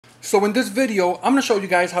So in this video, I'm going to show you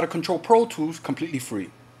guys how to control Pro Tools completely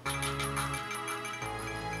free.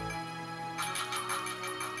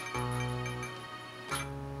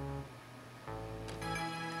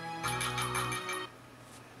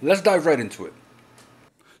 Let's dive right into it.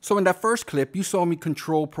 So in that first clip, you saw me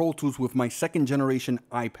control Pro Tools with my second generation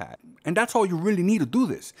iPad. And that's all you really need to do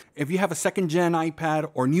this. If you have a second gen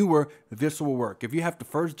iPad or newer, this will work. If you have the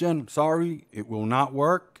first gen, sorry, it will not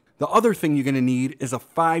work. The other thing you're gonna need is a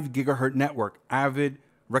 5 gigahertz network. Avid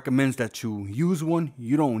recommends that you use one.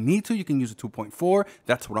 You don't need to, you can use a 2.4.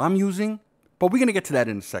 That's what I'm using. But we're gonna get to that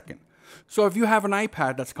in a second. So if you have an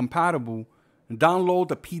iPad that's compatible, download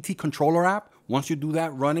the PT controller app. Once you do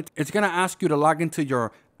that, run it. It's gonna ask you to log into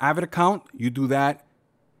your Avid account. You do that.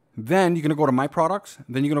 Then you're gonna go to My Products.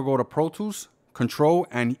 Then you're gonna go to Pro Tools, Control,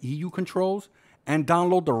 and EU Controls, and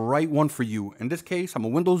download the right one for you. In this case, I'm a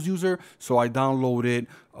Windows user, so I downloaded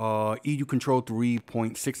EU Control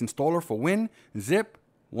 3.6 installer for Win, zip.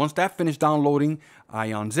 Once that finished downloading, I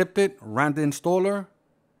unzipped it, ran the installer,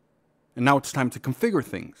 and now it's time to configure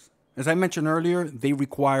things. As I mentioned earlier, they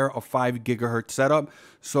require a 5 gigahertz setup.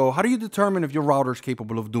 So how do you determine if your router is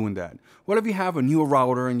capable of doing that? Well, if you have a newer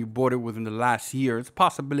router and you bought it within the last year, it's a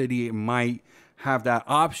possibility it might have that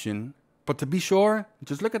option. But to be sure,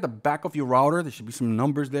 just look at the back of your router. There should be some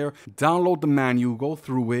numbers there. Download the manual, go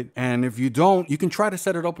through it. And if you don't, you can try to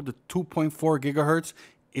set it up with the 2.4 gigahertz.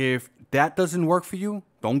 If that doesn't work for you,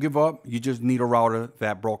 don't give up. You just need a router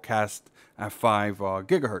that broadcasts at 5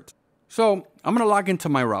 gigahertz. So I'm gonna log into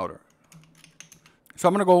my router. So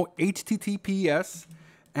I'm gonna go HTTPS,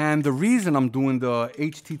 and the reason I'm doing the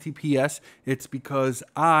HTTPS, it's because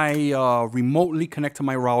I remotely connect to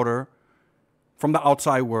my router from the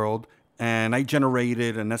outside world, and I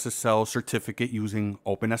generated an SSL certificate using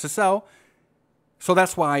OpenSSL. So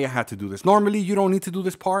that's why I had to do this. Normally, you don't need to do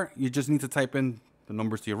this part. You just need to type in the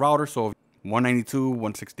numbers to your router. So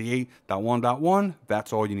 192.168.1.1,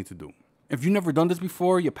 that's all you need to do. If you've never done this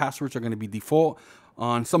before, your passwords are going to be default.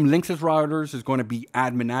 On some Linksys routers, it's going to be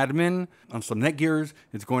admin. On some Netgears,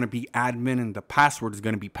 it's going to be admin, and the password is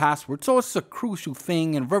going to be password. So it's a crucial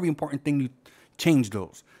thing and very important thing to change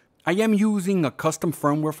those. I am using a custom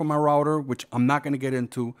firmware for my router, which I'm not going to get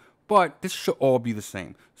into, but this should all be the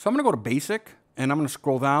same. So I'm going to go to Basic, and I'm going to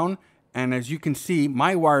scroll down. And as you can see,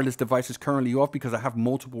 my wireless device is currently off because I have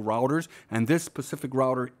multiple routers, and this specific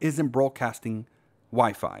router isn't broadcasting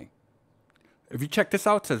Wi-Fi. If you check this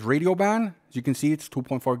out, it says radio band. As you can see, it's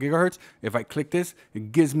 2.4 gigahertz. If I click this,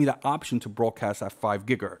 it gives me the option to broadcast at 5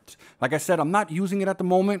 gigahertz. Like I said, I'm not using it at the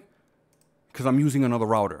moment because I'm using another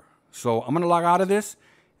router. So I'm gonna log out of this.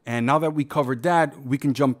 And now that we covered that, we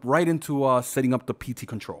can jump right into setting up the PT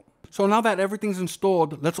control. So now that everything's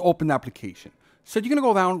installed, let's open the application. So you're gonna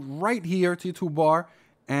go down right here to your toolbar,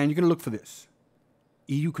 and you're gonna look for this.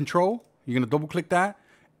 EU Control, you're gonna double click that,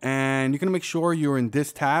 and you're gonna make sure you're in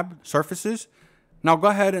this tab, Surfaces. Now go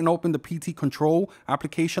ahead and open the PT Control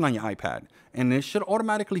application on your iPad, and it should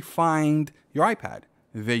automatically find your iPad.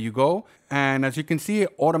 There you go. And as you can see, it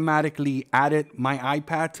automatically added my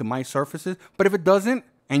iPad to my Surfaces. But if it doesn't,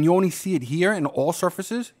 and you only see it here in all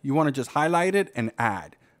Surfaces, you wanna just highlight it and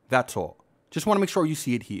add. That's all. Just wanna make sure you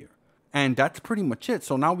see it here. And that's pretty much it.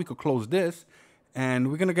 So now we could close this, and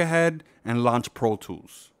we're gonna go ahead and launch Pro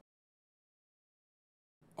Tools.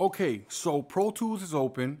 Okay, so Pro Tools is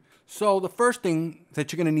open. So the first thing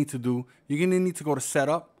that you're gonna need to do, you're gonna need to go to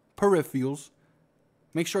Setup, Peripherals.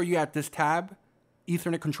 Make sure you add this tab,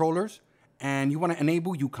 Ethernet controllers, and you wanna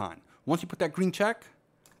enable EUCON. Once you put that green check,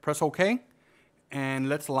 press OK, and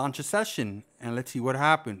let's launch a session, and let's see what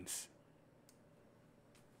happens.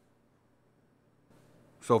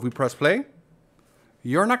 So if we press play,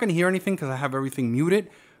 you're not gonna hear anything because I have everything muted.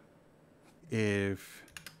 If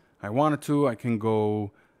I wanted to, I can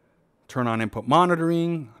go turn on input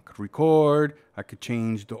monitoring, I could record, I could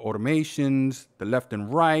change the automations, the left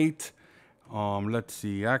and right. Let's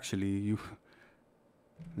see, actually,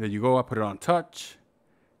 there you go, I put it on touch,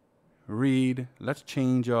 read, let's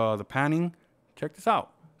change the panning, check this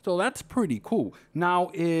out. So that's pretty cool.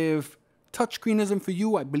 Now, if touchscreen isn't for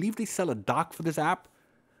you, I believe they sell a dock for this app.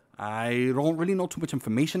 I don't really know too much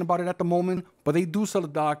information about it at the moment, but they do sell a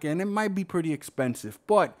dock, and it might be pretty expensive.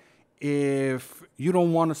 But if you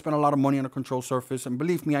don't want to spend a lot of money on a control surface, and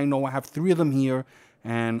believe me, I know I have 3 of them here,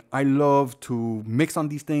 and I love to mix on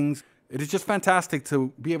these things. It is just fantastic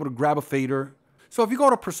to be able to grab a fader. So if you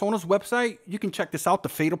go to Persona's website, you can check this out, the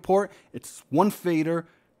fader port. It's 1 fader.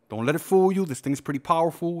 Don't let it fool you. This thing's pretty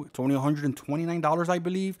powerful. It's only $129, I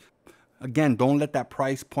believe. Again, don't let that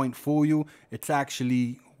price point fool you. It's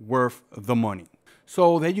actually worth the money.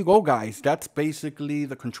 So there you go, guys. That's basically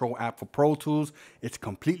the control app for Pro Tools. It's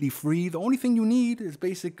completely free. The only thing you need is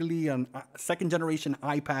basically a second generation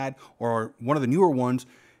iPad or one of the newer ones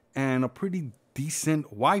and a pretty decent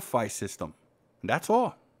Wi-Fi system. That's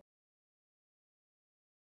all.